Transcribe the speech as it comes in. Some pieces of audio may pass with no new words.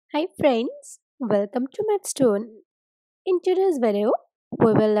Hi friends, welcome to Mathstoon. In today's video,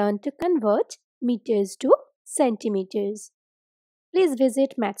 we will learn to convert meters to centimeters. Please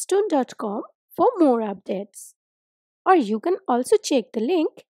visit mathstoon.com for more updates. Or you can also check the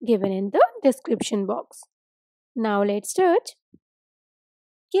link given in the description box. Now let's start.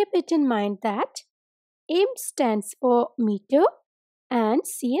 Keep it in mind that M stands for meter and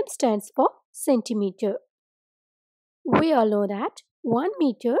cm stands for centimeter. We all know that 1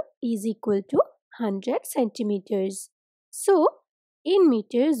 meter is equal to 100 centimeters. So, in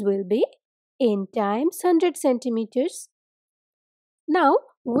meters will be n times 100 centimeters. Now,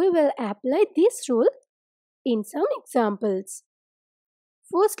 we will apply this rule in some examples.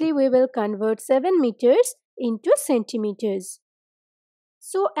 Firstly, we will convert 7 meters into centimeters.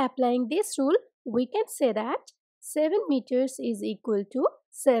 So, applying this rule, we can say that 7 meters is equal to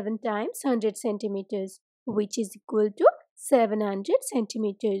 7 times 100 centimeters, which is equal to 700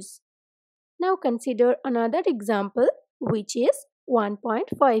 centimeters. Now consider another example, which is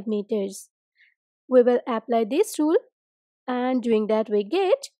 1.5 meters. We will apply this rule, and doing that we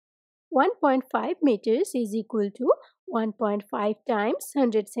get 1.5 meters is equal to 1.5 times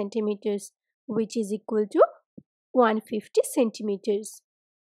 100 centimeters, which is equal to 150 centimeters.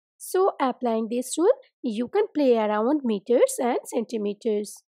 So applying this rule, you can play around meters and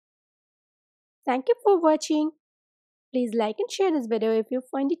centimeters. Thank you for watching. Please like and share this video if you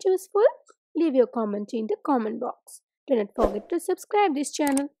find it useful. Leave your comment in the comment box. Do not forget to subscribe this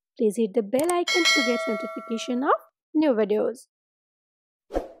channel. Please hit the bell icon to get notification of new videos.